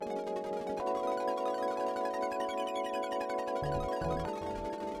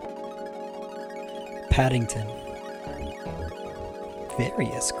Paddington.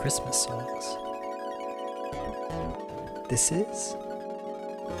 Various Christmas songs. This is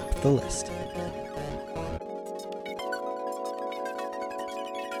The List.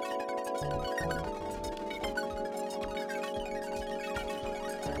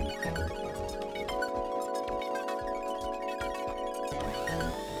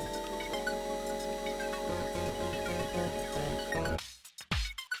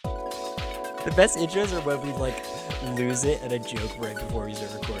 The best intros are when we lose it at a joke right before we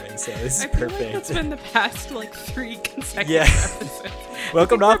start recording. So this is perfect. Like that's been the past 3 consecutive episodes.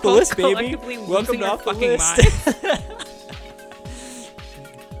 Welcome to Off the List, baby. Welcome to Off the List.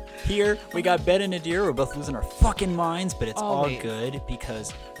 Here we got Ben and Nadir. We're both losing our fucking minds, but it's all good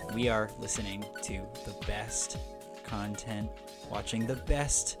because we are listening to the best content, watching the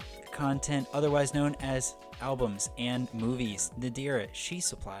best content, otherwise known as albums and movies. Nadira, she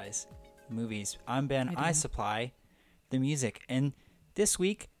supplies movies. I'm Ben. I supply the music. And this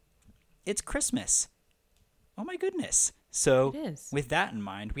week, it's Christmas. Oh my goodness. So with that in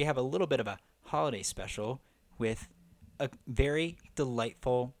mind, we have a little bit of a holiday special with a very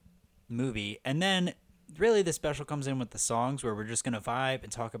delightful movie. And then really the special comes in with the songs where we're just going to vibe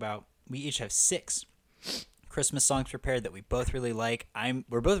and talk about, we each have 6 Christmas songs prepared that we both really like.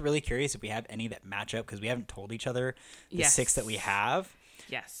 We're both really curious if we have any that match up because we haven't told each other the 6 that we have.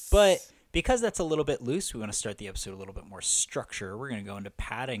 Yes. But because that's a little bit loose, we want to start the episode a little bit more structure. We're going to go into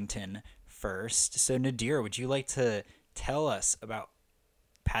Paddington first. So Nadir, would you like to tell us about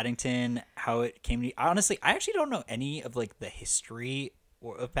Paddington, how it came to you? Honestly, I actually don't know any of the history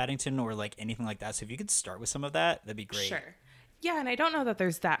of Paddington or anything like that. So if you could start with some of that, that'd be great. Sure. Yeah, and I don't know that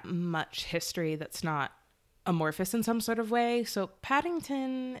there's that much history that's not amorphous in some sort of way. So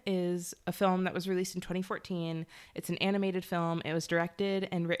Paddington is a film that was released in 2014. It's an animated film. It was directed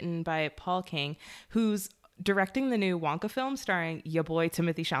and written by Paul King, who's directing the new Wonka film starring ya boy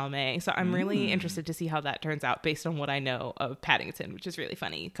Timothée Chalamet. So I'm really interested to see how that turns out based on what I know of Paddington, which is really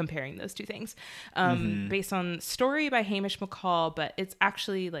funny comparing those two things. Based on story by Hamish McCall, but it's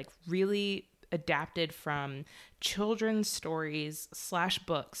actually really adapted from children's stories /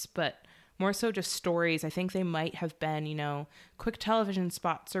 books, but more so just stories. I think they might have been, quick television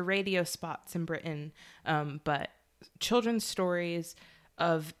spots or radio spots in Britain, but children's stories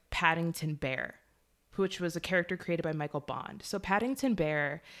of Paddington Bear, which was a character created by Michael Bond. So Paddington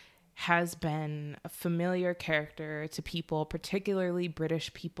Bear has been a familiar character to people, particularly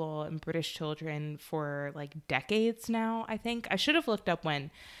British people and British children, for decades now, I think. I should have looked up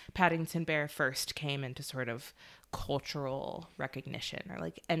when Paddington Bear first came into sort of cultural recognition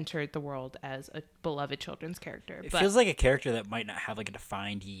or entered the world as a beloved children's character. It feels like a character that might not have a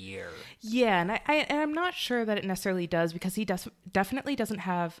defined year. Yeah, and I'm not sure that it necessarily does because he definitely doesn't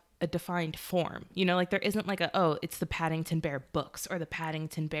have a defined form. There isn't it's the Paddington Bear books or the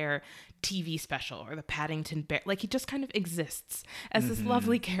Paddington Bear TV special or the Paddington Bear. He just kind of exists as this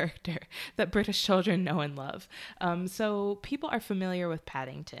lovely character that British children know and love. So people are familiar with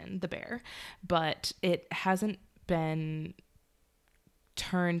Paddington the bear, but it hasn't been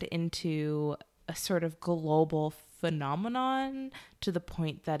turned into a sort of global phenomenon to the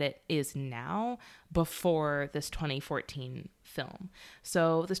point that it is now before this 2014 film.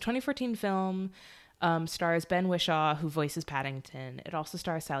 So this 2014 film stars Ben Whishaw, who voices Paddington. It also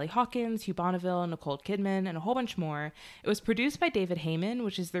stars Sally Hawkins, Hugh Bonneville, Nicole Kidman, and a whole bunch more. It was produced by David Heyman,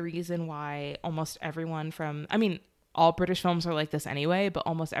 which is the reason why almost everyone all British films are like this anyway, but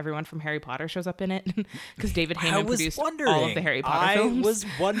almost everyone from Harry Potter shows up in it because David Heyman produced all of the Harry Potter films. I was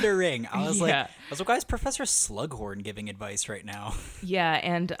wondering. I was why is Professor Slughorn giving advice right now? Yeah,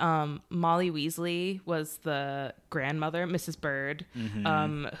 and Molly Weasley was the grandmother, Mrs. Bird.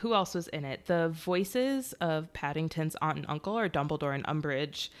 Who else was in it? The voices of Paddington's aunt and uncle are Dumbledore and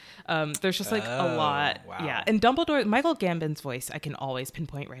Umbridge. There's just a lot. Wow. Yeah, and Dumbledore, Michael Gambon's voice, I can always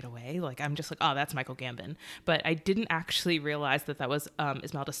pinpoint right away. I'm just oh, that's Michael Gambon. But I didn't actually realize that was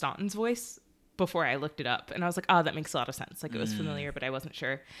Imelda Staunton's voice before I looked it up, and I was oh, that makes a lot of sense. It was familiar, but I wasn't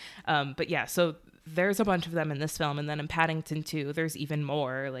sure. But yeah, so there's a bunch of them in this film, and then in Paddington 2 there's even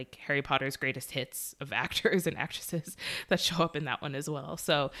more Harry Potter's greatest hits of actors and actresses that show up in that one as well.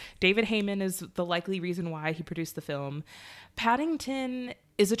 So David Heyman is the likely reason why he produced the film. Paddington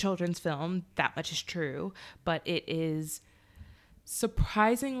is a children's film, that much is true, but it is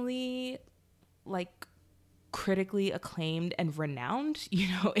surprisingly critically acclaimed and renowned. You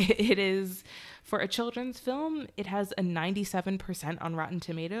know, it is, for a children's film, it has a 97% on Rotten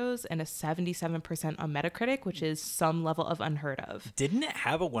Tomatoes and a 77% on Metacritic, which is some level of unheard of. Didn't it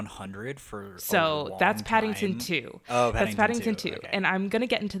have a 100 for So that's Paddington 2. Oh, That's Paddington 2. Okay. And I'm going to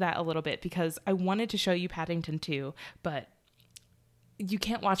get into that a little bit because I wanted to show you Paddington 2, but you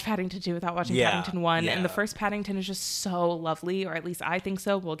can't watch Paddington 2 without watching Paddington 1. And the first Paddington is just so lovely, or at least I think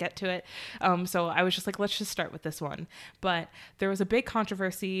so. We'll get to it. So I was just like, let's just start with this one. But there was a big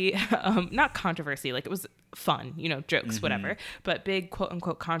controversy, not controversy, like it was fun, you know, jokes, whatever, but big quote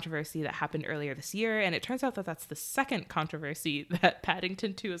unquote controversy that happened earlier this year. And it turns out that that's the second controversy that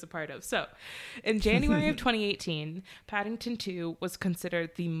Paddington 2 is a part of. So in January of 2018, Paddington 2 was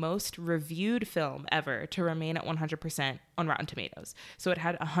considered the most reviewed film ever to remain at 100% on Rotten Tomatoes. So it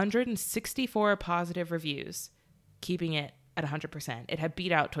had 164 positive reviews, keeping it at 100%. It had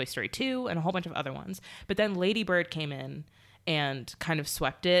beat out Toy Story 2 and a whole bunch of other ones. But then Lady Bird came in and kind of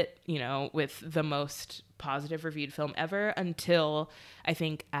swept it, you know, with the most positive reviewed film ever, until I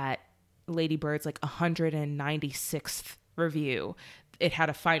think at Lady Bird's like 196th review, it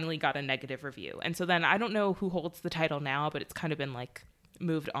had finally got a negative review. And so then I don't know who holds the title now, but it's kind of been like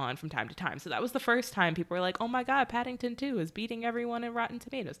moved on from time to time. So that was the first time people were like, oh my God, Paddington 2 is beating everyone in Rotten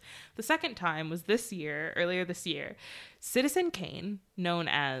Tomatoes. The second time was earlier this year. Citizen Kane, known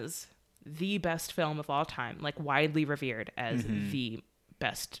as the best film of all time, like widely revered as the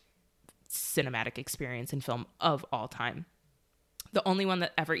best cinematic experience in film of all time. The only one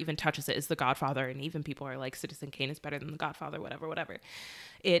that ever even touches it is The Godfather, and even people are like, Citizen Kane is better than The Godfather, whatever.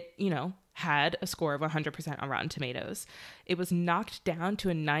 It, you know, had a score of 100% on Rotten Tomatoes. It was knocked down to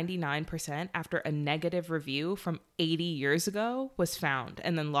a 99% after a negative review from 80 years ago was found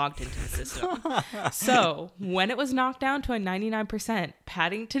and then logged into the system. So when it was knocked down to a 99%,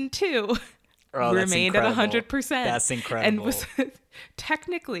 Paddington 2 remained at 100%. That's incredible. And was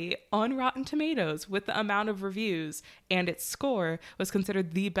technically on Rotten Tomatoes, with the amount of reviews and its score, was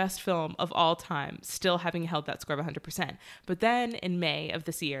considered the best film of all time, still having held that score of 100%. But then in May of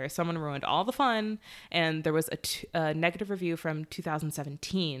this year, someone ruined all the fun, and there was a negative review from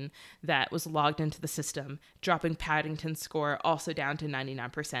 2017 that was logged into the system, dropping Paddington's score also down to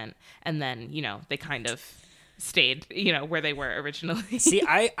 99%. And then, you know, they kind of stayed, you know, where they were originally. See,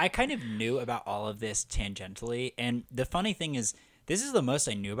 I kind of knew about all of this tangentially, and the funny thing is, this is the most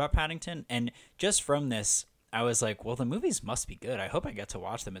I knew about Paddington, and just from this, I was like, well, the movies must be good. I hope I get to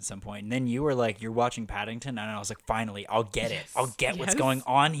watch them at some point. And then you were like, you're watching Paddington, and I was like, finally, I'll get it. I'll get what's going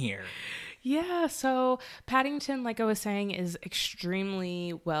on here. Yeah, so Paddington, like I was saying, is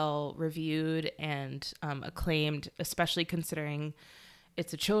extremely well reviewed and acclaimed, especially considering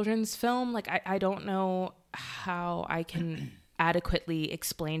it's a children's film. Like, I don't know how I can adequately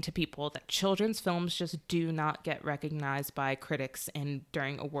explain to people that children's films just do not get recognized by critics and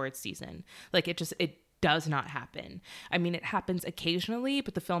during awards season. Like, it does not happen. I mean, it happens occasionally,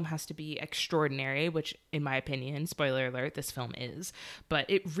 but the film has to be extraordinary, which in my opinion, spoiler alert, this film is. But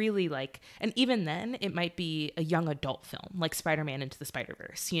it really, like, and even then it might be a young adult film like Spider-Man Into the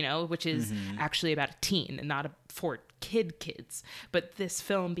Spider-Verse, you know, which is actually about a teen and not for kids. But this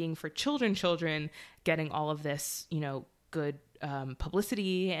film being for children, getting all of this, you know, good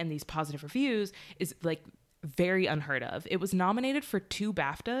publicity and these positive reviews is like very unheard of. It was nominated for 2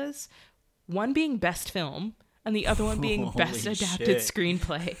 BAFTAs, one being Best Film and the other one being Best Adapted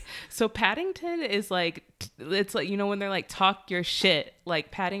Screenplay. So Paddington is like, it's like, you know, when they're like, talk your shit,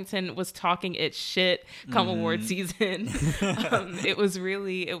 like Paddington was talking its shit come award season. It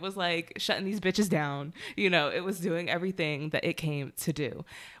was like shutting these bitches down. You know, it was doing everything that it came to do.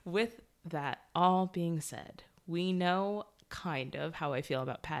 With that all being said, we know kind of how I feel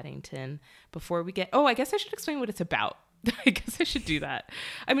about Paddington before we get, I guess I should explain what it's about. I guess I should do that.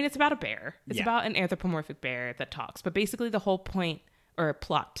 I mean, it's about a bear. It's about an anthropomorphic bear that talks. But basically the whole point or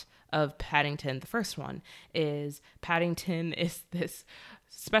plot of Paddington, the first one, is Paddington is this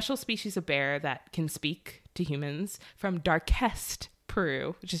special species of bear that can speak to humans from Darkest,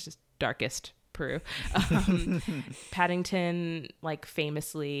 Peru, which is just darkest Peru. Paddington, like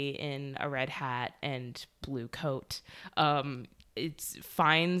famously in a red hat and blue coat, it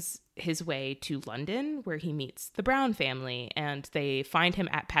finds his way to London, where he meets the Brown family, and they find him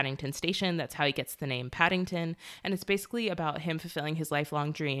at Paddington Station. That's how he gets the name Paddington. And it's basically about him fulfilling his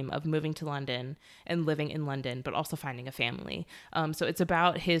lifelong dream of moving to London and living in London, but also finding a family. So it's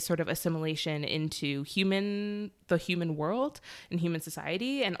about his sort of assimilation into the human world and human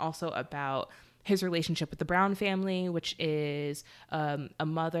society, and also about his relationship with the Brown family, which is a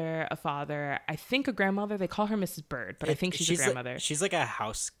mother, a father, I think a grandmother. They call her Mrs. Bird, but I think she's a grandmother. She's like a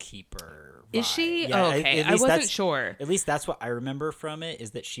housekeeper. Is she? Yeah, okay. I wasn't sure. At least that's what I remember from it,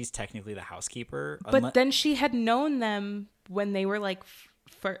 is that she's technically the housekeeper. But then she had known them when they were like,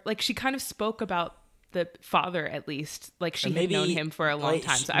 she kind of spoke about the father, at least. Like she had known him for a long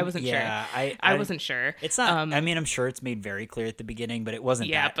time, so I wasn't sure. I wasn't sure. It's not. I mean, I'm sure it's made very clear at the beginning, but it wasn't.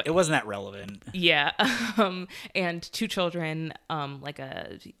 Yeah, it wasn't that relevant. Yeah, and 2 children, like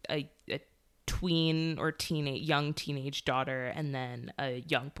a tween or young teenage daughter, and then a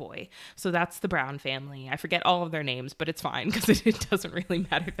young boy. So that's the Brown family. I forget all of their names, but it's fine because it doesn't really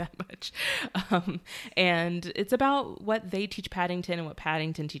matter that much. And it's about what they teach Paddington and what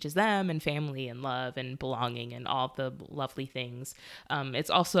Paddington teaches them, and family and love and belonging and all the lovely things. It's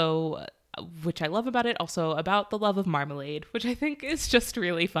also, which I love about it, also about the love of marmalade, which I think is just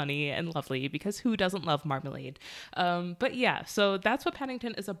really funny and lovely, because who doesn't love marmalade? But yeah, so that's what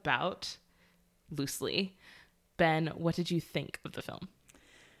Paddington is about, loosely. Ben, what did you think of the film?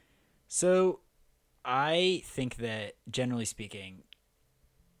 So I think that, generally speaking,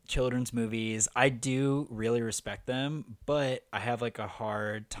 children's movies, I do really respect them, but I have like a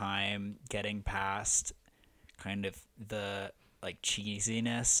hard time getting past kind of the like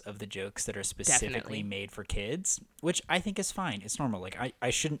cheesiness of the jokes that are specifically made for kids, which I think is fine. It's normal. Like I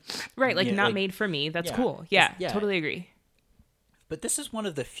shouldn't. Right. Like not made for me. That's cool. Yeah, totally agree. But this is one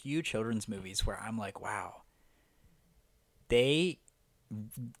of the few children's movies where I'm like, wow,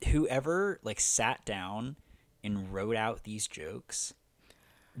 whoever like sat down and wrote out these jokes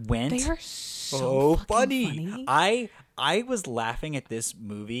they are so funny. I was laughing at this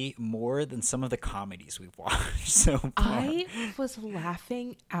movie more than some of the comedies we've watched so far. I was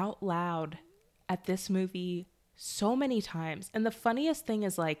laughing out loud at this movie so many times. And the funniest thing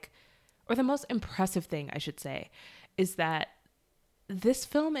is like, or the most impressive thing I should say, is that this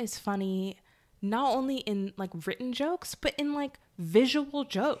film is funny not only in like written jokes, but in like visual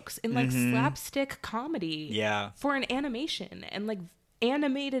jokes, in like slapstick comedy for an animation, and like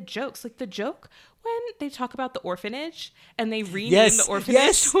animated jokes. Like the joke when they talk about the orphanage and they rename the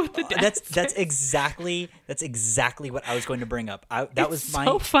orphanage with the that's exactly what I was going to bring up. It's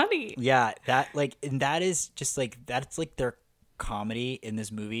so funny. Yeah, and that is just like, that's like their comedy in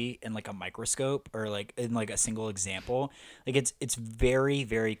this movie in like a microscope, or like in like a single example. Like it's very,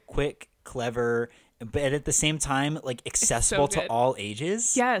 very quick, clever, but at the same time like accessible to all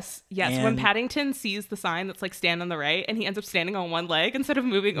ages. Yes. And when Paddington sees the sign that's like stand on the right, and he ends up standing on one leg instead of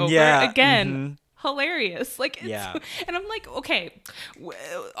moving over again. Hilarious. Like and I'm like, okay,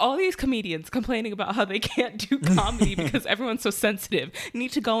 all these comedians complaining about how they can't do comedy because everyone's so sensitive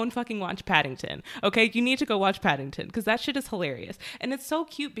need to go and fucking watch Paddington. Okay, you need to go watch Paddington, because that shit is hilarious. And it's so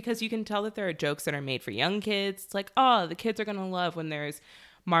cute because you can tell that there are jokes that are made for young kids. It's like, oh, the kids are gonna love when there's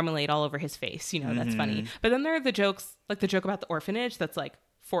marmalade all over his face, you know, that's funny. But then there are the jokes, like the joke about the orphanage, that's like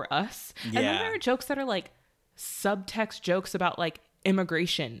for us. And then there are jokes that are like subtext jokes about like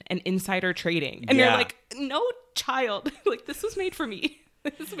immigration and insider trading, and you're like, no, child, like this was made for me.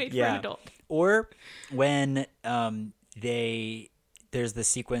 This is made for an adult. Or when there's the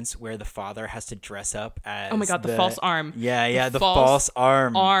sequence where the father has to dress up as, oh my god, the false arm. The false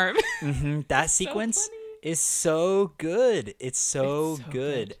arm. That sequence so is so good. It's so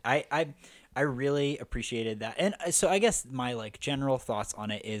good. I really appreciated that. And so I guess my like general thoughts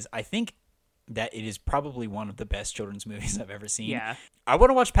on it is, I think that it is probably one of the best children's movies I've ever seen. Yeah. I want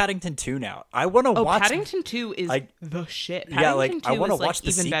to watch Paddington 2 now. I want to watch Paddington 2 is the shit. Paddington yeah, like 2 I want to watch like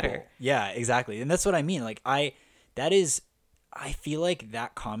the even sequel. Better. Yeah, exactly. And that's what I mean. Like I feel like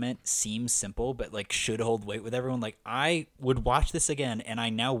that comment seems simple, but like should hold weight with everyone. Like I would watch this again, and I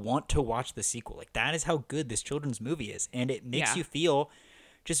now want to watch the sequel. Like that is how good this children's movie is, and it makes you feel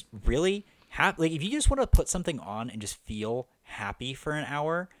just really happy. Like if you just want to put something on and just feel happy for an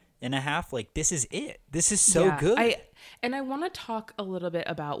hour and a half, like this is it. This is so good. I want to talk a little bit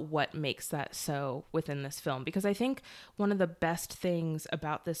about what makes that so within this film, because I think one of the best things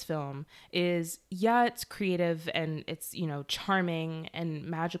about this film is, it's creative and it's, you know, charming and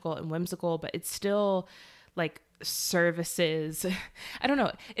magical and whimsical, but it's still like services. I don't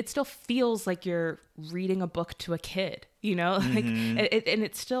know. It still feels like you're reading a book to a kid, you know, like, and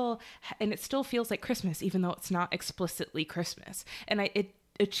it still feels like Christmas, even though it's not explicitly Christmas. And it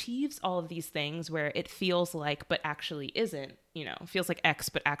achieves all of these things where it feels like but actually isn't, you know, feels like X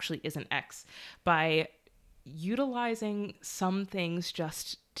but actually isn't X, by utilizing some things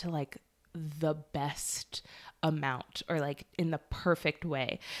just to like the best amount, or like in the perfect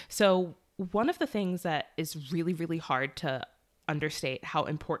way. So one of the things that is really, really hard to understate how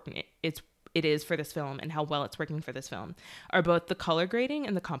important it is for this film and how well it's working for this film are both the color grading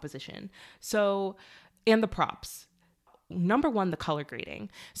and the composition. So, and the props. Number one, the color grading.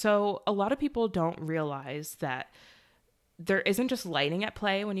 So a lot of people don't realize that there isn't just lighting at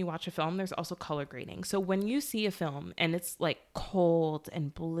play when you watch a film, there's also color grading. So when you see a film and it's like cold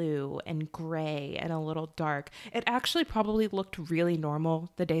and blue and gray and a little dark, it actually probably looked really normal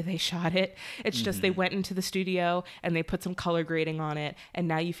the day they shot it. It's just they went into the studio and they put some color grading on it, and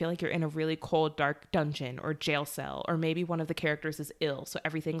now you feel like you're in a really cold, dark dungeon or jail cell, or maybe one of the characters is ill, so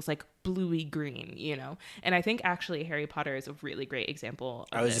everything's like bluey green, you know? And I think actually Harry Potter is a really great example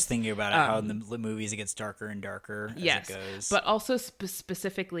of I was this. just thinking about it, how in the movies it gets darker and darker as it goes. But also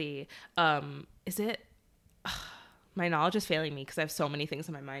specifically, is it... my knowledge is failing me because I have so many things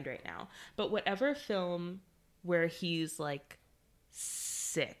in my mind right now. But whatever film where he's like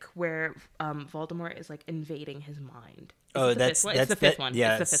sick, where Voldemort is like invading his mind. That's the fifth one.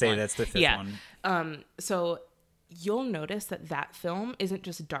 Yeah, it's the fifth one. That's the fifth one. So you'll notice that film isn't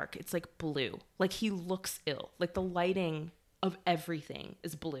just dark. It's like blue. Like he looks ill. Like the lighting of everything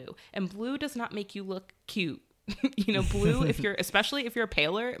is blue. And blue does not make you look cute. You know, blue, especially if you're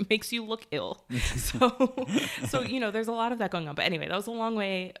paler, makes you look ill. So, you know, there's a lot of that going on. But anyway, that was a long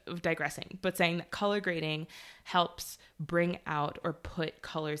way of digressing, but saying that color grading helps bring out or put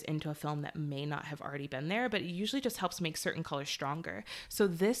colors into a film that may not have already been there, but it usually just helps make certain colors stronger. So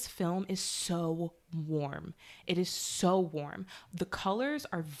this film is so warm. It is so warm. The colors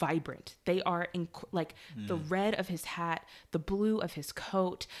are vibrant. They are the red of his hat, the blue of his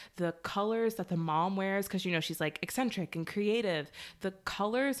coat, the colors that the mom wears, because, you know, she's like eccentric and creative, the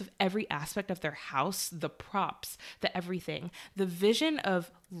colors of every aspect of their house, the props, the everything, the vision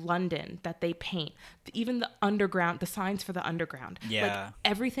of London that they paint, even the underground, the signs for the underground, like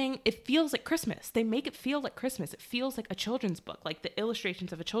everything, it feels like Christmas. They make it feel like Christmas. It feels like a children's book, like the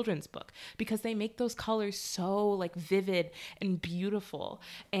illustrations of a children's book, because they make those colors so like vivid and beautiful,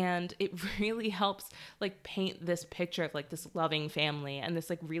 and it really helps like paint this picture of like this loving family and this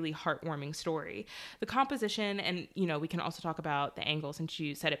like really heartwarming story. The composition, and you know, we can also talk about the angle since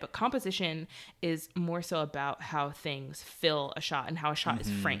you said it, but composition is more so about how things fill a shot and how a shot is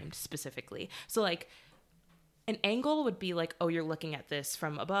framed specifically. So like an angle would be like, oh, you're looking at this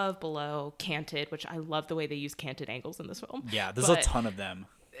from above, below, canted, which I love the way they use canted angles in this film. Yeah, there's a ton of them.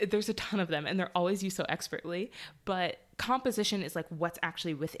 There's a ton of them, and they're always used so expertly. But composition is like what's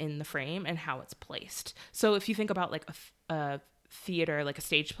actually within the frame and how it's placed. So if you think about like a theater, like a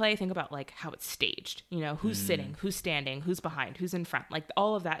stage play, think about like how it's staged, you know, who's sitting, who's standing, who's behind, who's in front, like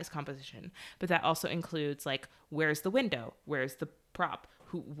all of that is composition. But that also includes like, where's the window, where's the prop,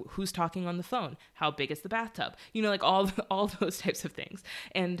 who's talking on the phone, how big is the bathtub, you know, like all those types of things.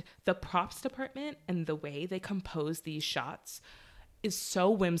 And the props department and the way they compose these shots is so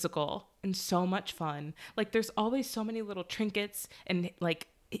whimsical and so much fun. Like there's always so many little trinkets and like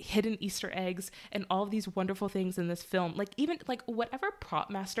hidden Easter eggs and all of these wonderful things in this film. Like even like whatever prop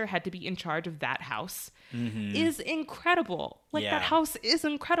master had to be in charge of that house is incredible. Like that house is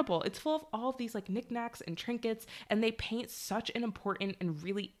incredible. It's full of all of these like knickknacks and trinkets, and they paint such an important and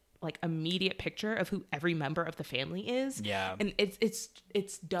really like immediate picture of who every member of the family is. Yeah. And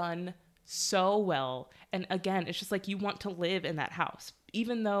it's done so well. And again, it's just like you want to live in that house,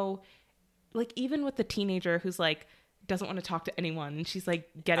 even though like even with the teenager who's like doesn't want to talk to anyone, and she's like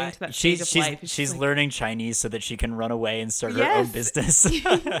getting to that stage of life. She's like, learning Chinese so that she can run away and start her own business.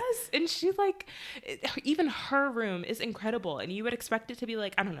 Yes, and she's like, even her room is incredible, and you would expect it to be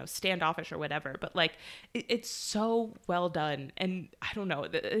like, I don't know, standoffish or whatever, but like it's so well done, and I don't know,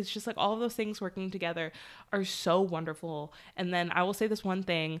 it's just like all of those things working together are so wonderful. And then I will say this one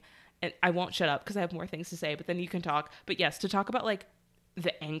thing, and I won't shut up because I have more things to say, but then you can talk. But yes, to talk about like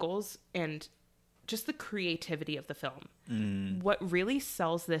the angles and just the creativity of the film. What really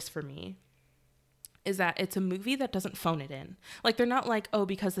sells this for me is that it's a movie that doesn't phone it in. Like they're not like, oh,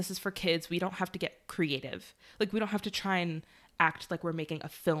 because this is for kids, we don't have to get creative. Like we don't have to try and act like we're making a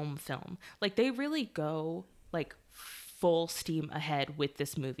film. Like they really go like full steam ahead with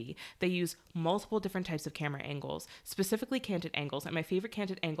this movie. They use multiple different types of camera angles, specifically canted angles. And my favorite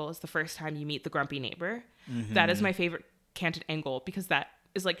canted angle is the first time you meet the grumpy neighbor. That is my favorite canted angle, because that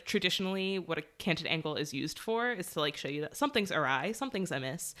is like traditionally what a canted angle is used for, is to like show you that something's awry, something's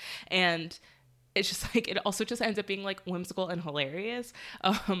amiss. And it's just like, it also just ends up being like whimsical and hilarious.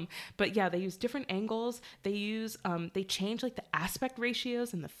 But yeah, they use different angles. They use, they change like the aspect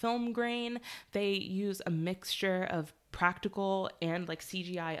ratios and the film grain. They use a mixture of practical and like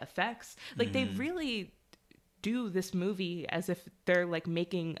CGI effects. Like they really do this movie as if they're like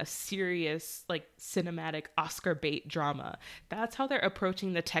making a serious like cinematic Oscar bait drama. That's how they're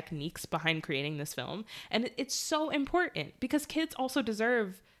approaching the techniques behind creating this film. And it's so important because kids also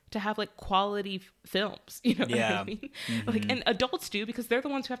deserve to have like quality films, you know what I mean? Mm-hmm. Like, and adults do, because they're the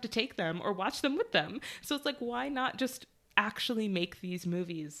ones who have to take them or watch them with them. So it's like, why not just actually make these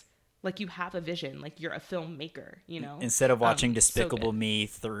movies like you have a vision, like you're a filmmaker, you know? Instead of watching Despicable Me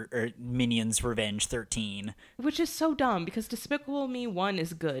or Minions Revenge 13. Which is so dumb, because Despicable Me 1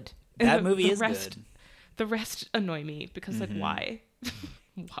 is good. That movie is good. The rest annoy me because like, why?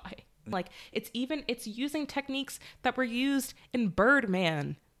 Why? Like, it's using techniques that were used in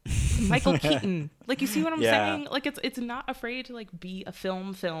Birdman. Michael Keaton. Like, you see what I'm saying? Like, it's not afraid to like be a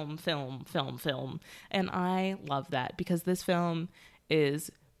film. And I love that, because this film is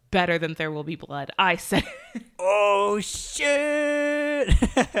better than There Will Be Blood. I said it. Oh shit.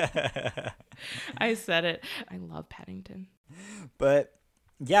 I said it. I love Paddington. But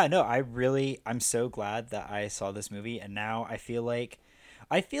yeah, no, I'm so glad that I saw this movie, and now I feel like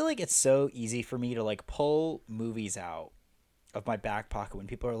it's so easy for me to like pull movies out of my back pocket when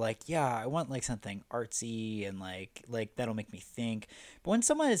people are like, yeah, I want like something artsy and like that'll make me think. But when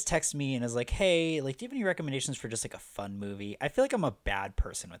someone has texted me and is like, hey, like, do you have any recommendations for just like a fun movie? I feel like I'm a bad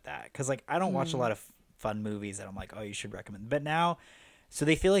person with that, because like I don't watch a lot of fun movies that I'm like, oh, you should recommend. But now, so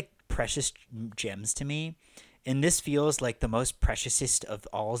they feel like precious gems to me. And this feels like the most preciousest of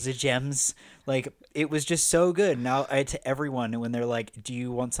all the gems. Like, it was just so good. Now, to everyone, when they're like, do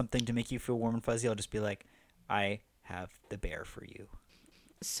you want something to make you feel warm and fuzzy? I'll just be like, I have the bear for you.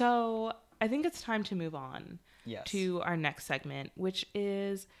 So I think it's time to move on to our next segment, which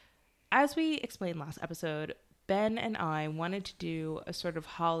is, as we explained last episode, Ben and I wanted to do a sort of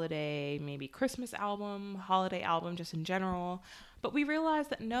holiday, maybe Christmas album, holiday album just in general. But we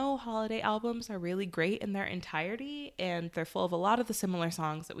realized that no holiday albums are really great in their entirety, and they're full of a lot of the similar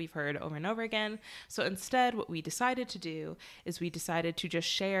songs that we've heard over and over again. So instead, what we decided to do is we decided to just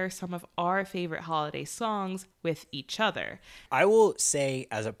share some of our favorite holiday songs with each other. I will say,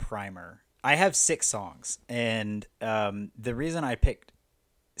 as a primer, I have 6 songs, and the reason I picked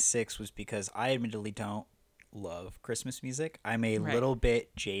 6 was because I admittedly don't love Christmas music. I'm a little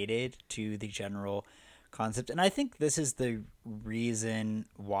bit jaded to the general concept, and I think this is the reason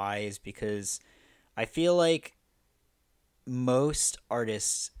why, is because I feel like most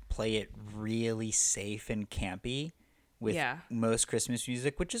artists play it really safe and campy with most Christmas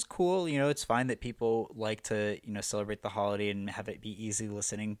music, which is cool. You know, it's fine that people like to, you know, celebrate the holiday and have it be easy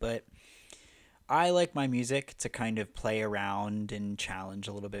listening, but I like my music to kind of play around and challenge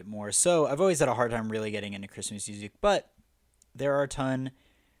a little bit more. So I've always had a hard time really getting into Christmas music, but there are a ton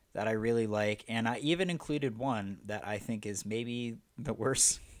that I really like, and I even included one that I think is maybe the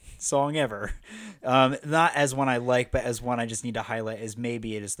worst song ever. Not as one I like, but as one I just need to highlight as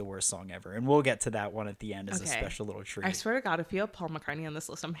maybe it is the worst song ever. And we'll get to that one at the end as a special little treat. I swear to God, if you have Paul McCartney on this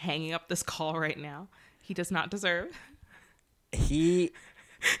list, I'm hanging up this call right now. He does not deserve. He.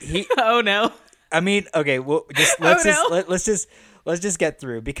 Oh no. I mean, okay. Well, let's just get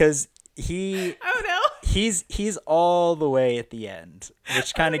through, because he. Oh no. He's all the way at the end,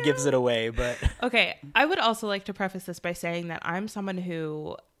 which kind of gives it away. But okay, I would also like to preface this by saying that I'm someone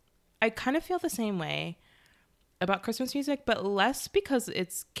who, I kind of feel the same way about Christmas music, but less because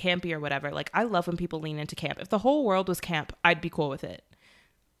it's campy or whatever. Like, I love when people lean into camp. If the whole world was camp, I'd be cool with it.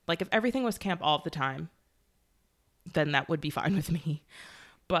 Like, if everything was camp all the time, then that would be fine with me.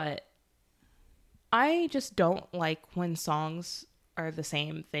 But I just don't like when songs are the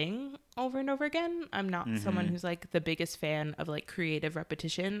same thing over and over again. I'm not someone who's like the biggest fan of like creative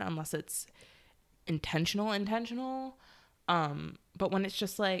repetition unless it's intentional. But when it's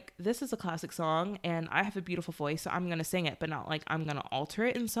just like, this is a classic song and I have a beautiful voice, so I'm going to sing it, but not like I'm going to alter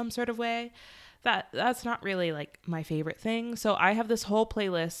it in some sort of way, that's not really like my favorite thing. So I have this whole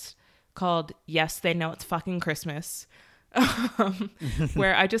playlist called Yes, They Know It's Fucking Christmas,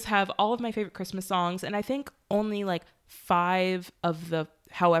 where I just have all of my favorite Christmas songs, and I think only like 5 of the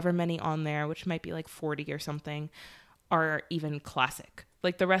however many on there, which might be like 40 or something, are even classic.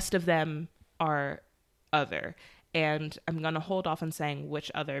 Like, the rest of them are other, and I'm gonna hold off on saying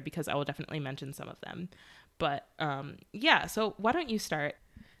which other, because I will definitely mention some of them. But yeah, so why don't you start?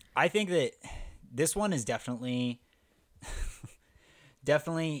 I think that this one is definitely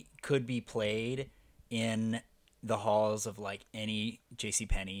could be played in the halls of like any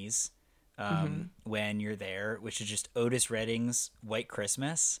JCPenney's when you're there, which is just Otis Redding's White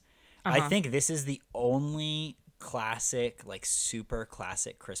Christmas. I think this is the only classic, like super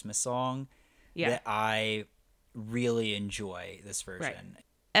classic Christmas song that I really enjoy this version.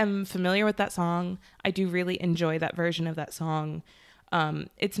 am familiar with that song. I do really enjoy that version of that song.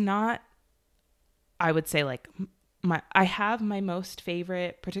 It's not, I would say, like I have my most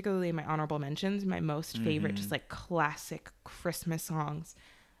favorite, particularly in my honorable mentions, my most favorite just like classic Christmas songs.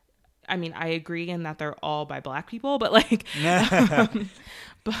 I mean, I agree in that they're all by Black people, but like,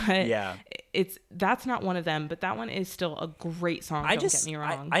 but yeah, that's not one of them. But that one is still a great song. Don't get me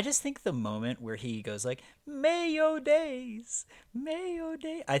wrong. I just think the moment where he goes like, "May your days, may your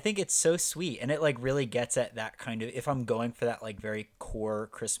day," I think it's so sweet, and it like really gets at that kind of. If I'm going for that like very core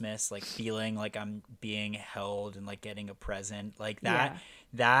Christmas, like feeling like I'm being held and like getting a present, like that,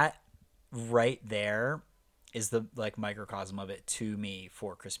 that right there is the like microcosm of it to me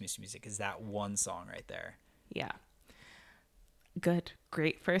for Christmas music, is that one song right there. Yeah. Good.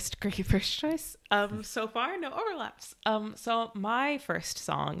 Great first choice. So far, no overlaps. So my first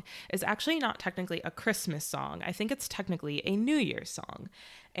song is actually not technically a Christmas song. I think it's technically a New Year's song.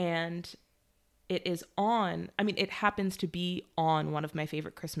 And it is it happens to be on one of my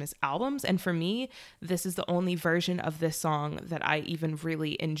favorite Christmas albums. And for me, this is the only version of this song that I even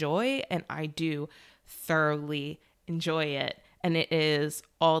really enjoy. And I do thoroughly enjoy it. And it is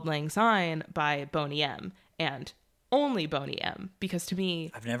Auld Lang Syne by Boney M. And only Boney M. Because to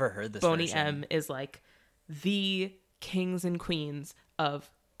me, I've never heard this Boney version. M is like the kings and queens of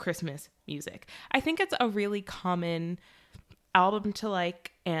Christmas music. I think it's a really common album to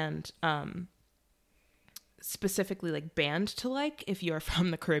like, and specifically like band to like if you're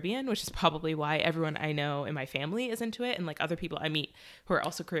from the Caribbean, which is probably why everyone I know in my family is into it, and like other people I meet who are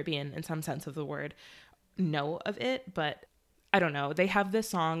also Caribbean in some sense of the word know of it. But I don't know, they have this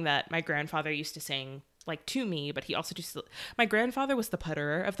song that my grandfather used to sing like to me, but he also just, my grandfather was the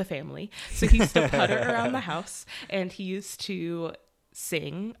putterer of the family, so he used to putter around the house, and he used to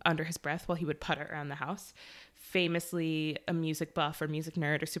sing under his breath while he would putter around the house. Famously a music buff or music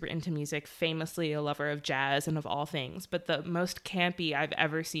nerd or super into music, famously a lover of jazz and of all things. But the most campy I've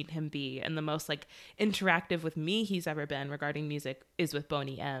ever seen him be, and the most like interactive with me he's ever been regarding music, is with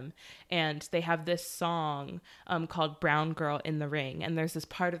Boney M. And they have this song called Brown Girl in the Ring. And there's this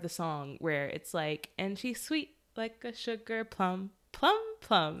part of the song where it's like, and she's sweet like a sugar plum, plum,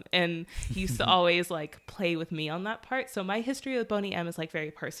 plum. And he used to always like play with me on that part. So my history with Boney M is like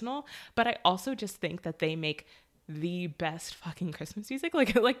very personal, but I also just think that they make the best fucking Christmas music.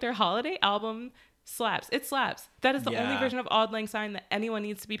 Like their holiday album slaps. It slaps. That is the only version of Auld Lang Syne that anyone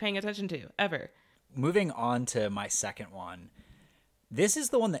needs to be paying attention to ever. Moving on to my second one. This is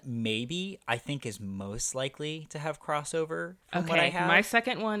the one that maybe I think is most likely to have crossover from what I have. My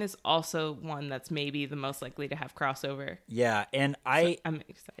second one is also one that's maybe the most likely to have crossover. Yeah, and I'm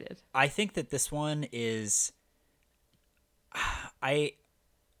excited. I think that this one is...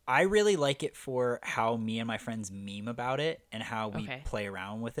 I really like it for how me and my friends meme about it and how we play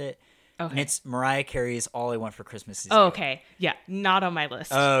around with it. And it's Mariah Carey's All I Want for Christmas Is You. Okay. Yeah. Not on my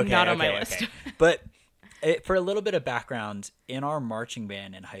list. Not on my list. But for a little bit of background, in our marching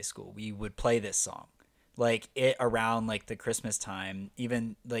band in high school, we would play this song. Like it around like the Christmas time,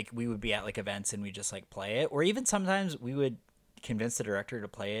 even like we would be at like events and we just like play it. Or even sometimes we would convince the director to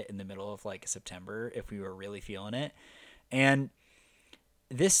play it in the middle of like September if we were really feeling it. And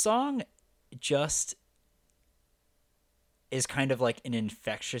this song just is kind of like an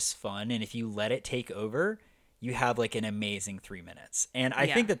infectious fun. And if you let it take over, you have like an amazing 3 minutes. And I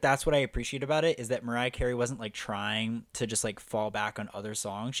think that that's what I appreciate about it, is that Mariah Carey wasn't like trying to just like fall back on other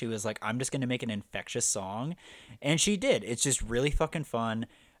songs. She was like, I'm just going to make an infectious song. And she did. It's just really fucking fun.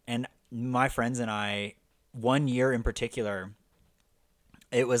 And my friends and I, one year in particular,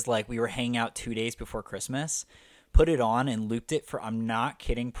 it was like we were hanging out 2 days before Christmas, put it on and looped it for, I'm not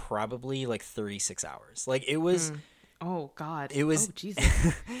kidding, probably like 36 hours. Like it was... Oh God. It was... Oh,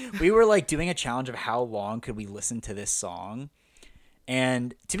 Jesus. We were like doing a challenge of how long could we listen to this song.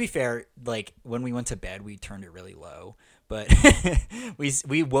 And to be fair, like when we went to bed, we turned it really low. But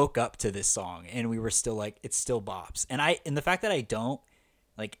we woke up to this song and we were still like, it still bops. And the fact that I don't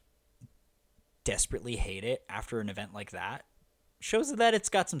like desperately hate it after an event like that shows that it's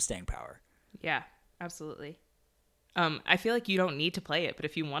got some staying power. Yeah, absolutely. I feel like you don't need to play it, but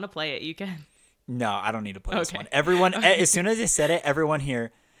if you want to play it, you can. No, I don't need to play this one. Everyone, as soon as I said it, everyone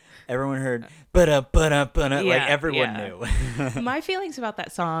heard, like everyone knew. My feelings about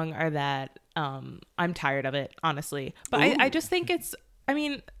that song are that I'm tired of it, honestly. But I just think it's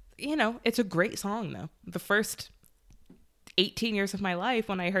a great song, though. The first 18 years of my life,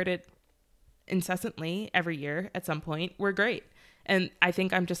 when I heard it incessantly every year at some point, were great. And I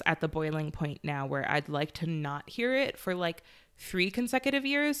think I'm just at the boiling point now where I'd like to not hear it for like 3 consecutive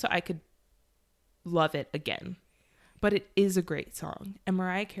years so I could love it again. but it is a great song. And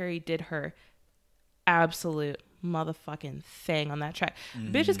Mariah Carey did her absolute motherfucking thing on that track.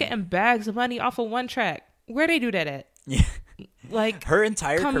 Bitch is getting bags of money off of one track. Where they do that at? Yeah. Like, her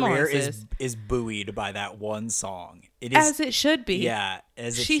entire career on, is buoyed by that one song. It is, as it should be. Yeah.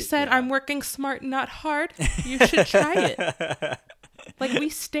 She said, yeah. I'm working smart, not hard. You should try it. Like, we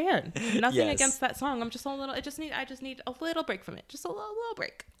stand. Nothing against that song. I'm just a little, I just need a little break from it. Just a little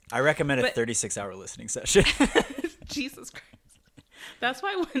break. I recommend a 36-hour listening session. Jesus Christ. That's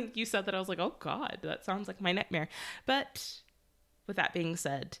why when you said that, I was like, oh God, that sounds like my nightmare. But with that being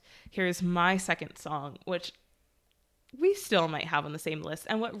said, here's my second song, which we still might have on the same list.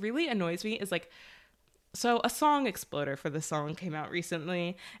 And what really annoys me is, like, so a song exploder for this song came out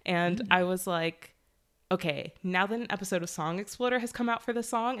recently. And I was like, okay, now that an episode of Song Exploder has come out for the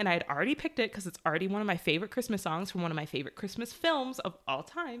song, and I had already picked it because it's already one of my favorite Christmas songs from one of my favorite Christmas films of all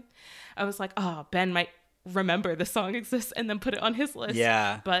time, I was like, oh, Ben might remember the song exists and then put it on his list.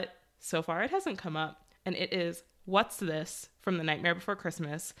 Yeah. But so far it hasn't come up. And it is What's This from The Nightmare Before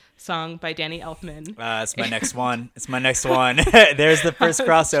Christmas, sung by Danny Elfman. It's my next one. It's my next one. There's the first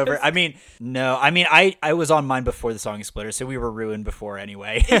crossover. I was on mine before the Song Exploder, so we were ruined before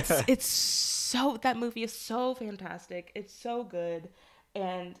anyway. It's so, that movie is so fantastic. It's so good.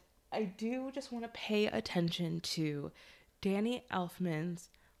 And I do just want to pay attention to Danny Elfman's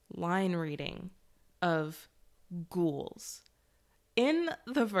line reading of ghouls. In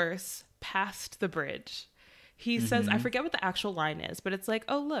the verse, Past the Bridge, he says, I forget what the actual line is, but it's like,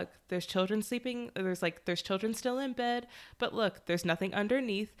 oh, look, there's children sleeping. There's children still in bed, but look, there's nothing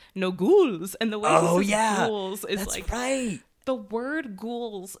underneath. No ghouls. And the way he says ghouls is, that's like, right. The word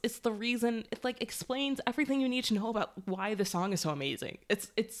ghouls is the reason. It, like, explains everything you need to know about why the song is so amazing.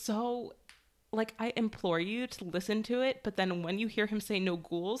 It's so, like, I implore you to listen to it, but then when you hear him say no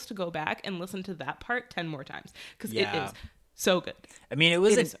ghouls, to go back and listen to that part 10 more times, because it is so good. I mean,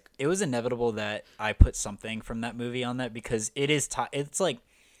 it was inevitable that I put something from that movie on that, because it is it's like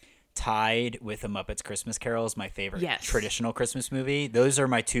tied with A Muppet's Christmas Carol is my favorite traditional Christmas movie. Those are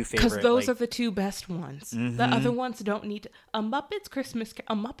my two favorite. Because those are the two best ones. The other ones don't need A Muppet's Christmas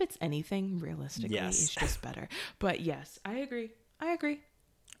A Muppet's anything realistically is just better. But yes, I agree.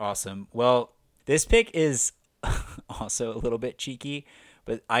 Awesome. Well, this pick is also a little bit cheeky,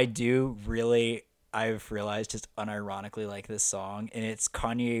 but I've realized just unironically like this song, and it's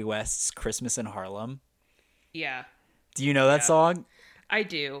Kanye West's Christmas in Harlem. Yeah. Do you know that song? I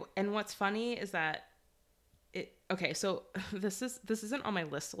do. And what's funny is that so this isn't on my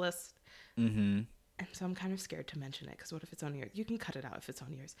list. Mm-hmm. And so I'm kind of scared to mention it, because what if it's on yours? You can cut it out if it's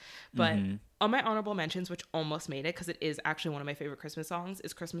on yours. But on my honorable mentions, which almost made it, because it is actually one of my favorite Christmas songs,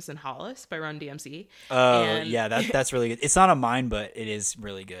 is Christmas in Hollis by Run DMC. Oh, yeah, that's really good. It's not on mine, but it is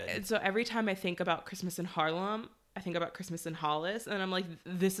really good. And so every time I think about Christmas in Harlem, I think about Christmas in Hollis, and I'm like,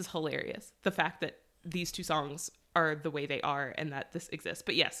 this is hilarious. The fact that these two songs are the way they are and that this exists.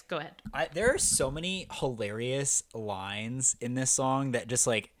 But yes, go ahead. There are so many hilarious lines in this song that just,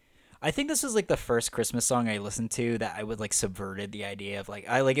 like, I think this was like the first Christmas song I listened to that I would, like, subverted the idea of, like,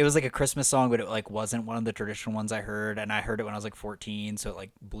 it was like a Christmas song, but it, like, wasn't one of the traditional ones I heard, and I heard it when I was like 14, so it,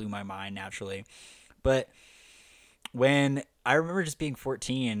 like, blew my mind naturally. But when I remember just being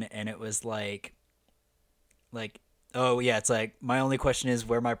 14, and it was like oh yeah, it's like, my only question is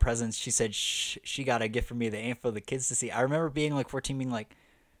where my presents. She said she got a gift for me that ain't for the kids to see. I remember being like 14, being like,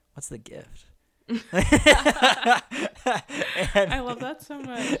 what's the gift? I love that so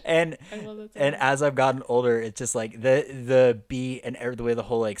much. And as I've gotten older, it's just like the beat and the way the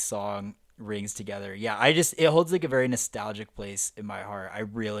whole, like, song rings together. Yeah, it holds, like, a very nostalgic place in my heart. I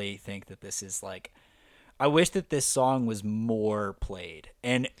really think that this is, like, I wish that this song was more played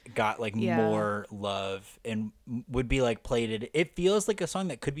and got, like, more love and would be, like, played. It feels like a song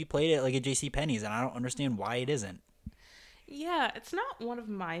that could be played at, like, a JCPenney's, and I don't understand why it isn't. Yeah, it's not one of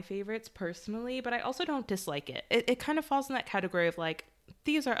my favorites personally, but I also don't dislike it. It kind of falls in that category of, like,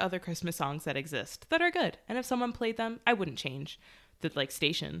 these are other Christmas songs that exist that are good. And if someone played them, I wouldn't change the, like,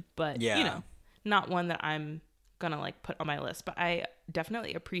 station. But, you know, not one that I'm going to, like, put on my list. But I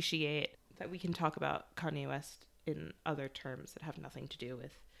definitely appreciate that we can talk about Kanye West in other terms that have nothing to do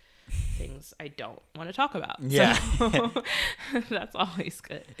with things I don't want to talk about. Yeah. So that's always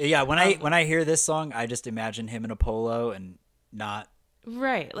good. Yeah, when I hear this song, I just imagine him in a polo and not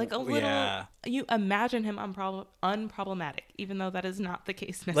right, like a little you imagine him unproblematic, even though that is not the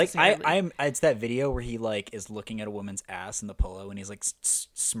case necessarily. Like it's that video where he, like, is looking at a woman's ass in the polo and he's, like,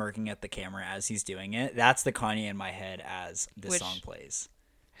 smirking at the camera as he's doing it. That's the Kanye in my head as this song plays.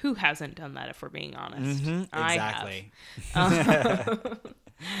 Who hasn't done that, if we're being honest? Exactly. I have.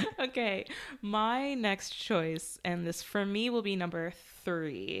 Okay, my next choice, and this for me will be number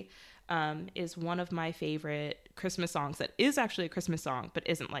 3, is one of my favorite Christmas songs that is actually a Christmas song, but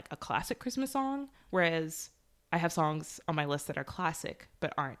isn't like a classic Christmas song. Whereas I have songs on my list that are classic,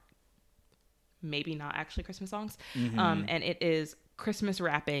 but aren't maybe not actually Christmas songs. And it is Christmas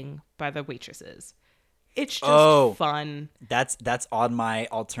Wrapping by the Waitresses. It's just fun. That's on my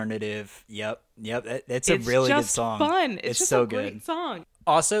alternative. Yep. It's a really good song. Fun. It's just so a great song.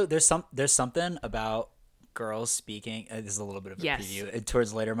 Also, there's something about girls speaking. This is a little bit of a preview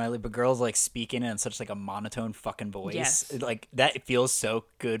towards later, Miley, but girls like speaking in such like a monotone fucking voice. Yes. Like that feels so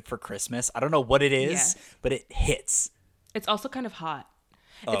good for Christmas. I don't know what it is, but it hits. It's also kind of hot.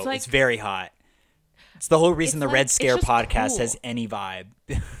 It's very hot. It's the whole reason the Red Scare podcast has any vibe.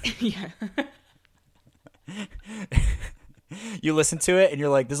 Yeah. You listen to it and you're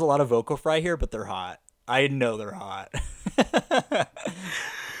like, there's a lot of vocal fry here, but they're hot. I know they're hot.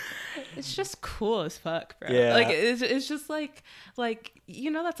 It's just cool as fuck, bro. Yeah. Like it's just like you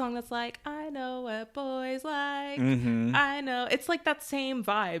know that song that's like, I know what boys like. Mm-hmm. I know. It's like that same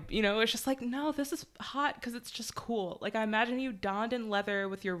vibe, you know. It's just like, no, this is hot because it's just cool. Like I imagine you donned in leather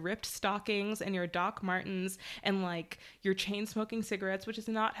with your ripped stockings and your Doc Martens and like your chain smoking cigarettes, which is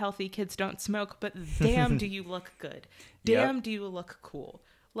not healthy. Kids don't smoke, but damn, do you look good? Damn, do you look cool?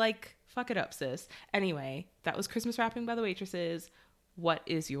 Like fuck it up, sis. Anyway, that was Christmas Wrapping by the Waitresses. What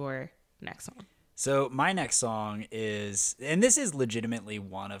is your next song? So my next song is, and this is legitimately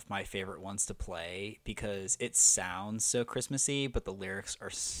one of my favorite ones to play because it sounds so Christmassy, but the lyrics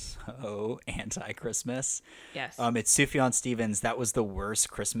are so anti-Christmas. Yes. It's Sufjan Stevens' That Was the Worst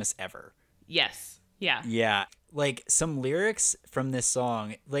Christmas Ever. Yes. Yeah. Yeah. Like some lyrics from this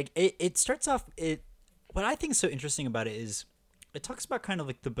song, like it starts off, what I think is so interesting about it is it talks about kind of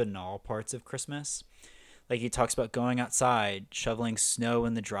like the banal parts of Christmas. Like he talks about going outside, shoveling snow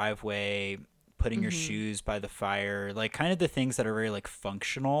in the driveway, putting your shoes by the fire, like kind of the things that are very like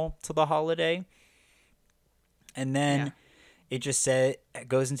functional to the holiday. And then it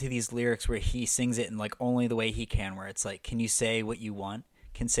goes into these lyrics where he sings it in like only the way he can, where it's like, can you say what you want?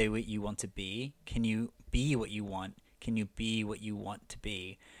 Can say what you want to be? Can you be what you want? Can you be what you want to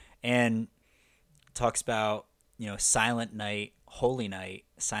be? And talks about, you know, silent night, holy night,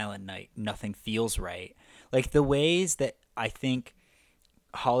 silent night, nothing feels right. Like the ways that I think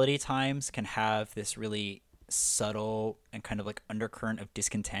holiday times can have this really subtle and kind of like undercurrent of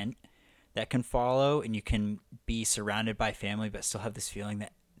discontent that can follow, and you can be surrounded by family but still have this feeling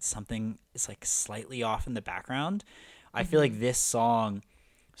that something is like slightly off in the background. I feel like this song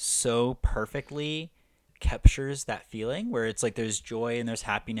so perfectly captures that feeling where it's like there's joy and there's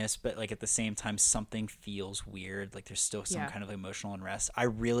happiness, but like at the same time something feels weird, like there's still some kind of emotional unrest.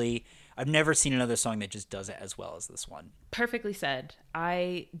 I've never seen another song that just does it as well as this one. Perfectly said.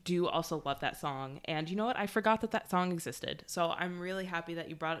 I do also love that song, and you know what, I forgot that song existed, so I'm really happy that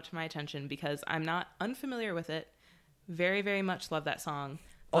you brought it to my attention because I'm not unfamiliar with it. Very, very much love that song.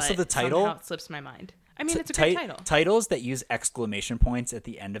 Also the title, somehow it slips my mind. I mean, it's a great title. Titles that use exclamation points at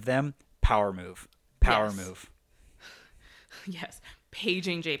the end of them, power move. Power move. Yes.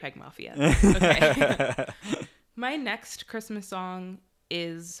 Paging JPEG Mafia. Okay. My next Christmas song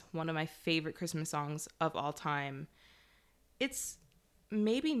is one of my favorite Christmas songs of all time. It's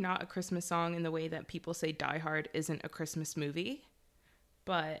maybe not a Christmas song in the way that people say Die Hard isn't a Christmas movie,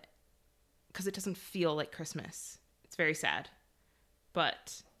 but because it doesn't feel like Christmas. It's very sad.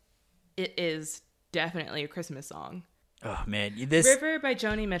 But it is definitely a Christmas song. Oh man, River by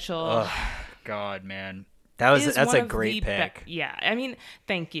Joni Mitchell. Oh God, man. That's a great pick. Yeah, I mean,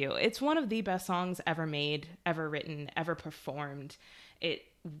 thank you. It's one of the best songs ever made, ever written, ever performed.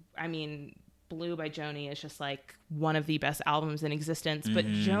 Blue by Joni is just like one of the best albums in existence. But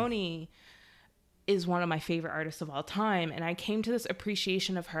Joni is one of my favorite artists of all time, and I came to this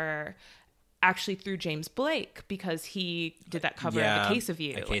appreciation of her actually through James Blake because he did that cover of A Case of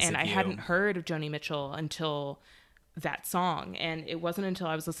You, and I hadn't heard of Joni Mitchell until that song, and it wasn't until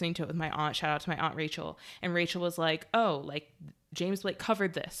I was listening to it with my aunt, shout out to my aunt Rachel, and Rachel was like, oh, like James Blake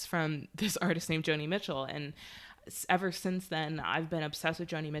covered this from this artist named Joni Mitchell. And ever since then I've been obsessed with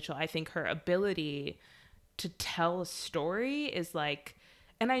Joni Mitchell. I think her ability to tell a story is like,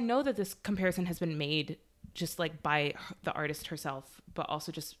 and I know that this comparison has been made just like by the artist herself, but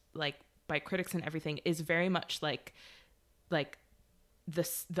also just like by critics and everything, is very much like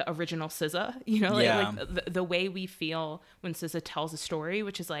the original SZA, you know, like the way we feel when SZA tells a story,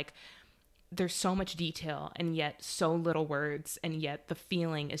 which is like there's so much detail and yet so little words, and yet the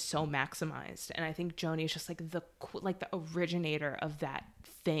feeling is so maximized. And I think Joni is just like the originator of that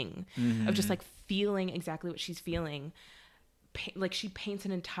thing, of just like feeling exactly what she's feeling, like she paints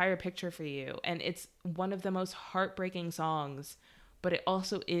an entire picture for you, and it's one of the most heartbreaking songs, but it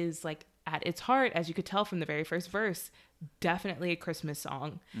also is like at its heart, as you could tell from the very first verse, definitely a Christmas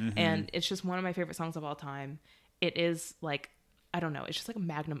song. And it's just one of my favorite songs of all time. It is like, I don't know, it's just like a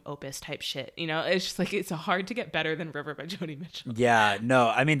magnum opus type shit, you know? It's just like, it's hard to get better than River by Joni Mitchell. Yeah, no,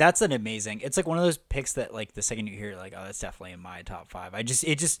 I mean, that's an amazing, it's like one of those picks that like the second you hear it, like, oh, that's definitely in my top 5.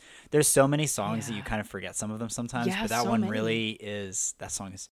 There's so many songs that you kind of forget some of them sometimes, but that one really is, that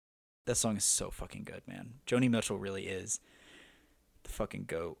song is so fucking good, man. Joni Mitchell really is the fucking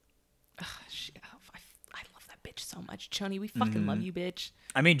GOAT. I love that bitch so much. Joni, we fucking love you, bitch.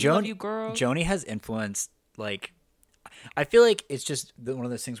 I mean, love you, girl. Joni has influenced, like, I feel like it's just one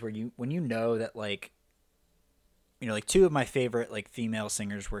of those things where when you know that, like, you know, like 2 of my favorite like female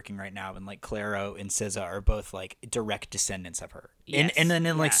singers working right now, and like Clairo and SZA are both like direct descendants of her, and then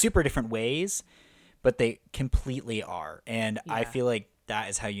in like super different ways, but they completely are. And I feel like that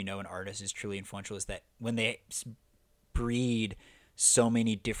is how you know an artist is truly influential, is that when they breed so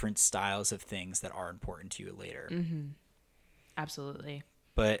many different styles of things that are important to you later. Absolutely.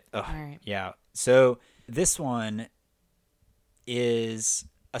 But all right. Yeah, so this one is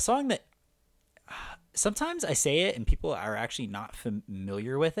a song that sometimes I say it and people are actually not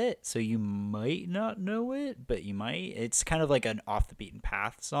familiar with it, so you might not know it, but you might. It's kind of like an off the beaten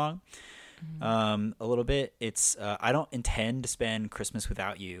path song. A little bit. It's I Don't Intend to Spend Christmas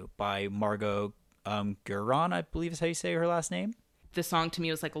Without You by Margot Guerin, I believe is how you say her last name. The song to me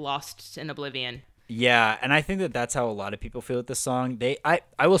was like lost in oblivion. Yeah, and I think that that's how a lot of people feel with this song.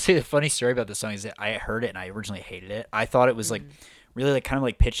 I will say the funny story about this song is that I heard it and I originally hated it. I thought it was like really like kind of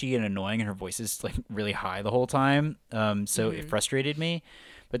like pitchy and annoying, and her voice is like really high the whole time. So it frustrated me.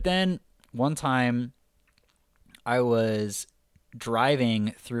 But then one time I was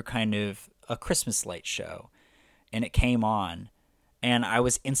driving through kind of a Christmas light show, and it came on, and I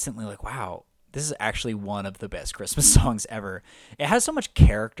was instantly like, wow, this is actually one of the best Christmas songs ever. It has so much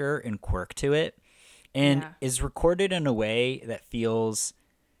character and quirk to it, and is recorded in a way that feels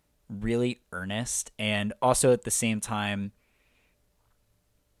really earnest, and also at the same time,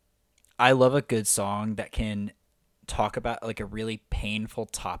 I love a good song that can talk about like a really painful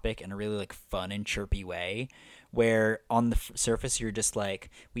topic in a really like fun and chirpy way, where on the surface you're just like,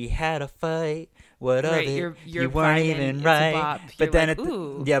 we had a fight, what of it, you weren't even right, but then like,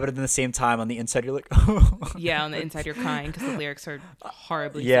 but at the same time on the inside you're like, oh. Yeah, on the inside you're crying because the lyrics are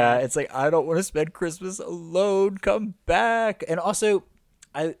horribly sad. It's like, I don't want to spend Christmas alone, come back. And also,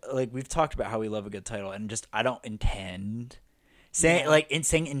 I like, we've talked about how we love a good title, and just I don't intend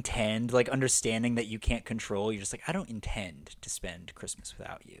saying intend, like understanding that you can't control, you're just like, I don't intend to spend Christmas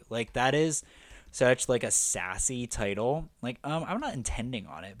without you. Like, that is such like a sassy title. Like, I'm not intending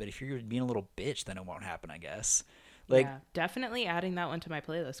on it, but if you're being a little bitch, then it won't happen, I guess. Like, definitely adding that one to my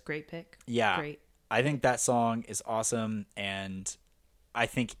playlist. Great pick. Yeah, great. I think that song is awesome, and I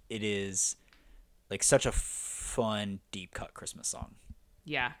think it is like such a fun deep cut Christmas song.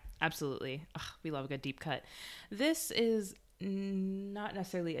 Yeah, absolutely. Ugh, we love a good deep cut. This is not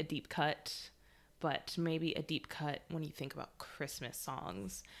necessarily a deep cut, but maybe a deep cut when you think about Christmas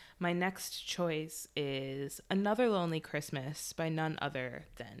songs. My next choice is Another Lonely Christmas by none other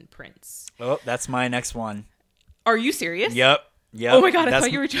than Prince. Oh, that's my next one. Are you serious? Yep. Oh my God, I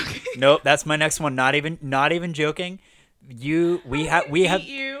thought you were joking. Nope, that's my next one. Not even joking. We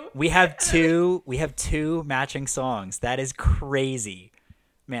have two matching songs. That is crazy.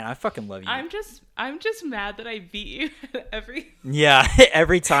 Man, I fucking love you. I'm just mad that I beat you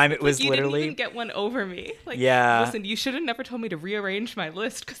every time. It was you literally didn't even get one over me. Like, yeah. Listen, you should have never told me to rearrange my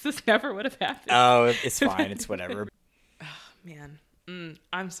list, because this never would have happened. Oh, it's fine. It's whatever. Oh, man,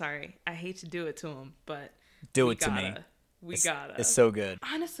 I'm sorry. I hate to do it to him, but do it to me. It's so good.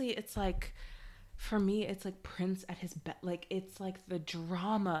 Honestly, it's like, for me, it's like Prince at his best. Like, it's like the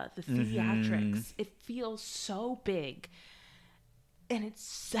drama, the theatrics. It feels so big. And it's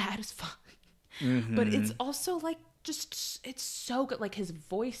satisfying, but it's also like, just, it's so good. Like, his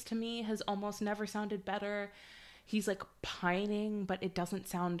voice to me has almost never sounded better. He's like pining, but it doesn't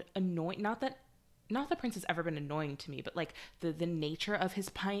sound annoying. Not that Prince has ever been annoying to me, but like the nature of his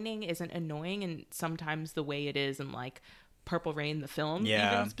pining isn't annoying, and sometimes the way it is in like Purple Rain, the film,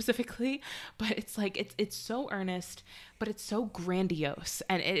 even specifically. But it's like, it's so earnest, but it's so grandiose,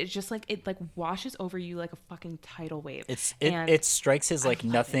 and it's just like, it like washes over you like a fucking tidal wave. It strikes his like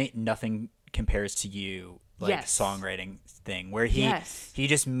nothing compares to you, like, songwriting thing, where he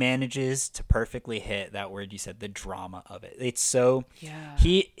just manages to perfectly hit that word you said, the drama of it. It's so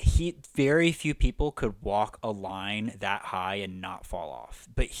he very few people could walk a line that high and not fall off,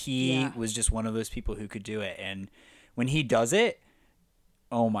 but he was just one of those people who could do it. And when he does it,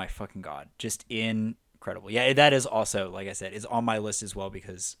 oh my fucking God, just incredible. Yeah, that is also, like I said, is on my list as well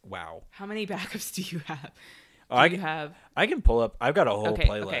because wow. How many backups do you have? I can pull up. I've got a whole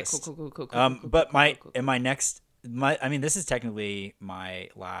playlist. Okay, cool. But my next, I mean, this is technically my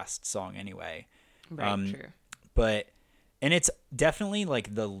last song anyway. Right, sure. But, and it's definitely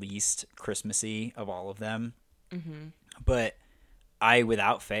like the least Christmassy of all of them. Mm-hmm. But I,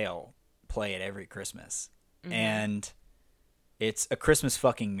 without fail, play it every Christmas. Mm-hmm. And it's A Christmas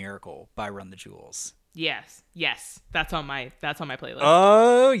Fucking Miracle by Run the Jewels. Yes. That's on my playlist.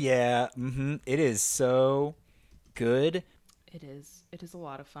 Oh, yeah. Mm-hmm. It is so good. It is a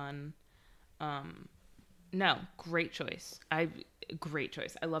lot of fun. No, great choice. I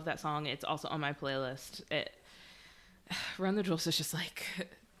love that song. It's also on my playlist. Run the Jewels is just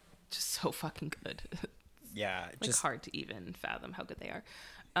so fucking good. Yeah, just hard to even fathom how good they are.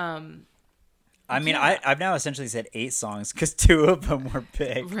 I mean, yeah. I've now essentially said 8 songs because 2 of them were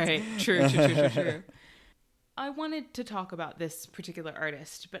big. Right. True. I wanted to talk about this particular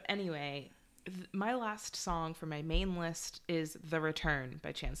artist, but anyway, my last song for my main list is The Return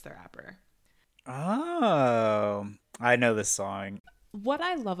by Chance the Rapper. Oh, I know this song. What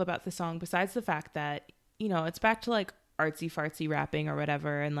I love about the song, besides the fact that, it's back to like artsy fartsy rapping or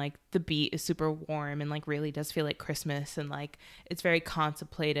whatever, and like the beat is super warm and like really does feel like Christmas, and like it's very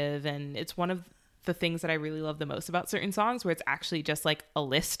contemplative, and it's one of the things that I really love the most about certain songs where it's actually just like a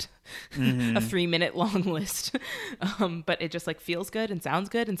list, mm-hmm. a 3-minute long list, but it just like feels good and sounds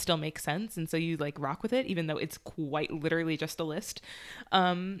good and still makes sense, and so you like rock with it even though it's quite literally just a list.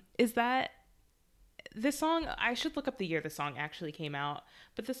 Is that this song, I should look up the year the song actually came out,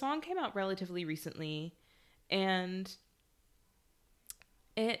 but the song came out relatively recently, and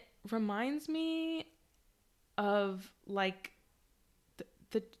it reminds me of like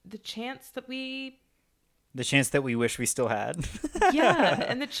the chance that we wish we still had. Yeah,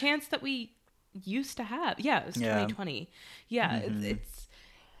 and the chance that we used to have. Yeah, it was 2020. Yeah, mm-hmm.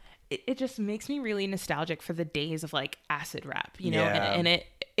 It just makes me really nostalgic for the days of like acid rap, and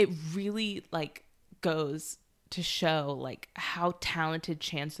it really like goes to show like how talented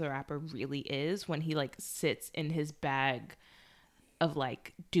Chance the Rapper really is when he like sits in his bag of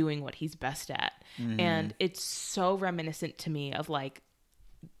like doing what he's best at. Mm-hmm. And it's so reminiscent to me of like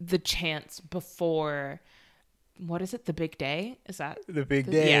the Chance before, what is it? The Big Day? Is that The Big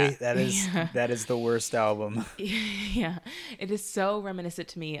Day? Yeah. That is the worst album. Yeah. It is so reminiscent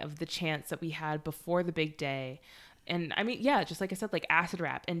to me of the Chance that we had before The Big Day. And I mean, yeah, just like I said, like acid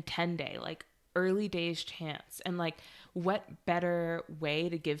rap and 10 Day, like early days Chance. And like what better way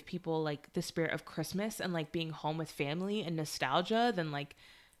to give people like the spirit of Christmas and like being home with family and nostalgia than like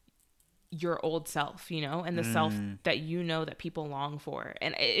your old self, and the self that that people long for.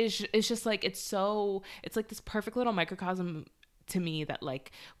 And it's just like it's like this perfect little microcosm to me that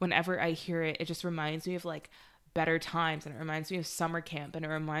like whenever I hear it, it just reminds me of like better times, and it reminds me of summer camp, and it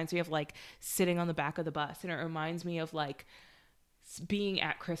reminds me of like sitting on the back of the bus, and it reminds me of like being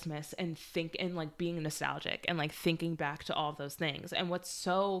at Christmas and like being nostalgic and like thinking back to all of those things. And what's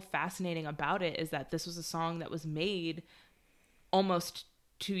so fascinating about it is that this was a song that was made almost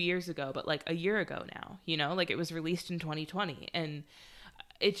 2 years ago, but like a year ago now, like it was released in 2020. And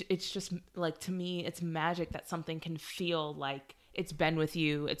it's just like, to me, it's magic that something can feel like it's been with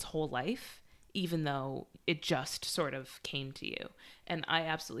you its whole life, even though it just sort of came to you. And I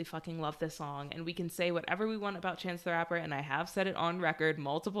absolutely fucking love this song. And we can say whatever we want about Chance the Rapper, and I have said it on record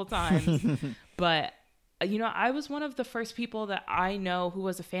multiple times, but I was one of the first people that I know who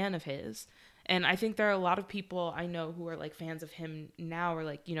was a fan of his. And I think there are a lot of people I know who are like fans of him now, or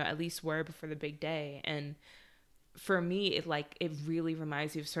like, at least were before The Big Day. And for me, it really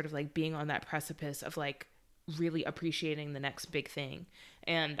reminds you of sort of like being on that precipice of like really appreciating the next big thing.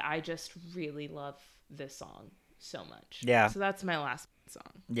 And I just really love this song so much. Yeah. So that's my last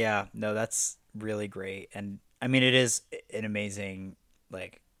song. Yeah, no, that's really great. And I mean, it is an amazing,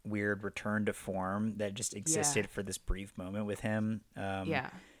 like, weird return to form that just existed for this brief moment with him.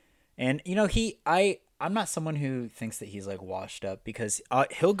 Yeah. And, I'm not someone who thinks that he's like washed up, because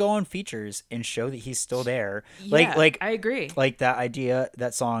he'll go on features and show that he's still there. Yeah, like I agree. Like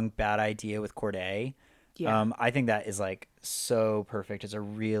that song Bad Idea with Cordae. Yeah. I think that is like so perfect. It's a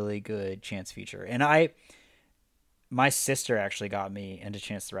really good Chance feature. And my sister actually got me into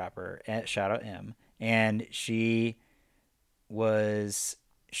Chance the Rapper, shout out M, and she was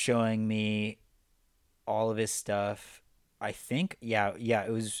showing me all of his stuff. I think,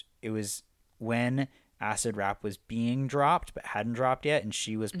 it was when acid rap was being dropped but hadn't dropped yet, and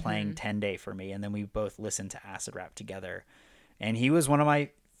she was playing 10 Day for me, and then we both listened to acid rap together. And he was one of my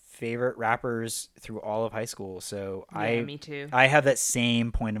favorite rappers through all of high school. So me too. I have that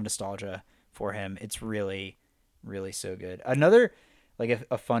same point of nostalgia for him. It's really, really so good. Another, like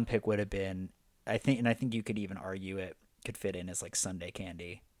a fun pick would have been, I think you could even argue it could fit in as like Sunday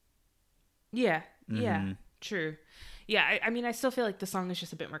Candy. Yeah. Yeah. True. Yeah. I mean, I still feel like the song is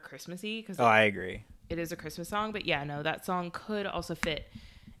just a bit more Christmassy because I agree. It is a Christmas song, but yeah, no, that song could also fit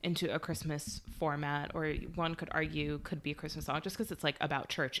into a Christmas format, or one could argue could be a Christmas song just because it's like about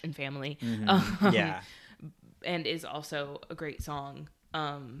church and family. Yeah. And is also a great song.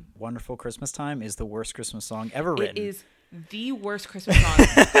 Wonderful Christmas Time is the worst Christmas song ever written. It is the worst Christmas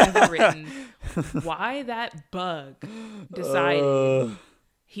song ever written. Why that bug decided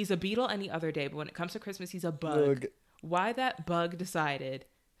he's a beetle any other day, but when it comes to Christmas, he's a bug. Why that bug decided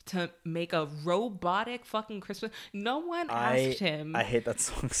to make a robotic fucking Christmas. No one asked him. I hate that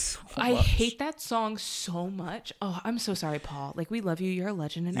song so much. I hate that song so much. Oh, I'm so sorry, Paul. Like, we love you. You're a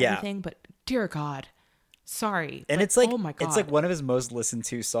legend and everything, but dear God. Sorry. And like, it's like, oh my God. It's like one of his most listened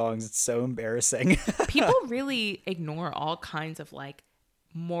to songs. It's so embarrassing. People really ignore all kinds of like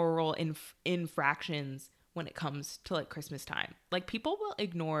moral infractions when it comes to like Christmas time. Like, people will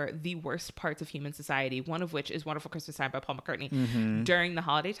ignore the worst parts of human society, one of which is Wonderful Christmas Time by Paul McCartney during the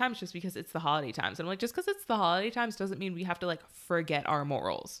holiday times, just because it's the holiday times. And I'm like, just because it's the holiday times doesn't mean we have to like forget our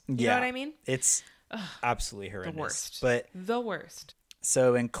morals. You know what I mean? It's absolutely horrendous. The worst. But the worst.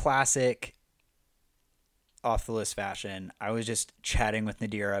 So in classic off the list fashion, I was just chatting with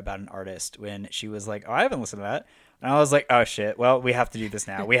Nadira about an artist when she was like, oh, I haven't listened to that. And I was like, oh shit, well, we have to do this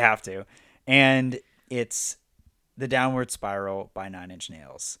now. We have to. And it's The Downward Spiral by Nine Inch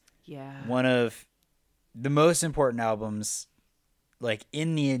Nails. Yeah. One of the most important albums, like,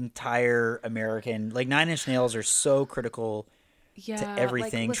 in the entire American, like, Nine Inch Nails are so critical to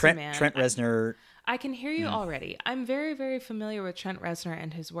everything. Like, listen, Trent Reznor. I can hear you already. I'm very, very familiar with Trent Reznor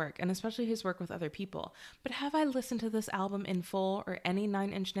and his work, and especially his work with other people. But have I listened to this album in full, or any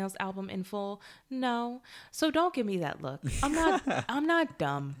Nine Inch Nails album in full? No. So don't give me that look. I'm not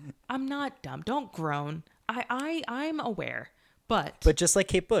dumb. I'm not dumb. Don't groan. I'm aware. But just like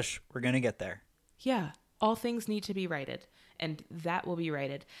Kate Bush, we're gonna get there. Yeah. All things need to be righted, and that will be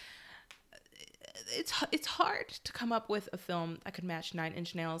righted. It's hard to come up with a film that could match Nine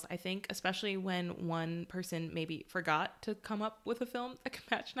Inch Nails, I think, especially when one person maybe forgot to come up with a film that could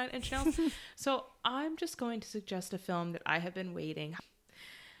match Nine Inch Nails. So I'm just going to suggest a film that I have been waiting.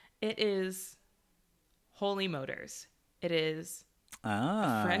 It is Holy Motors. It is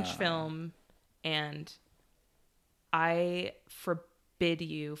a French film, and I forbid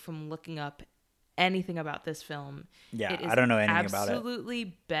you from looking up anything about this film. Yeah, I don't know anything about it.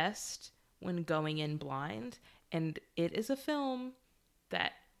 Absolutely best when going in blind, and it is a film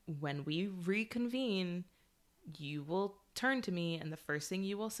that when we reconvene, you will turn to me and the first thing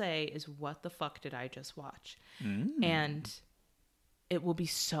you will say is, what the fuck did I just watch? And it will be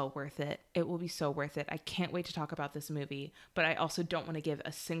so worth it. It will be so worth it. I can't wait to talk about this movie, but I also don't want to give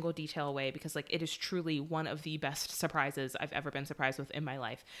a single detail away because like it is truly one of the best surprises I've ever been surprised with in my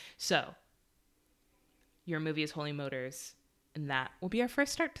life. So your movie is Holy Motors. And that will be our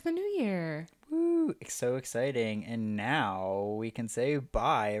first start to the new year. Woo! It's so exciting. And now we can say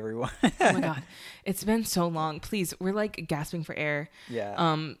bye, everyone. Oh my God. It's been so long. Please, we're like gasping for air.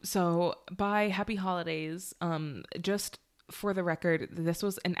 Yeah. So bye. Happy holidays. Just for the record, this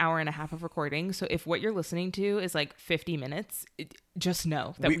was an hour and a half of recording. So if what you're listening to is like 50 minutes, just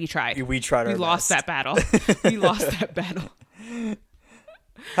know that we tried. We tried our best. We lost that battle. We lost that battle.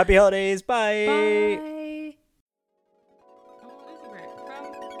 Happy holidays. Bye. Bye.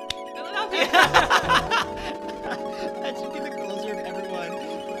 That should be the closer of everyone.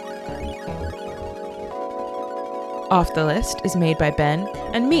 Off the List is made by Ben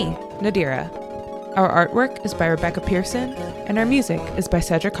and me, Nadira. Our artwork is by Rebecca Pearson, and our music is by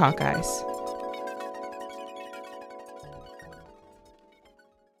Cedric Hawkeyes.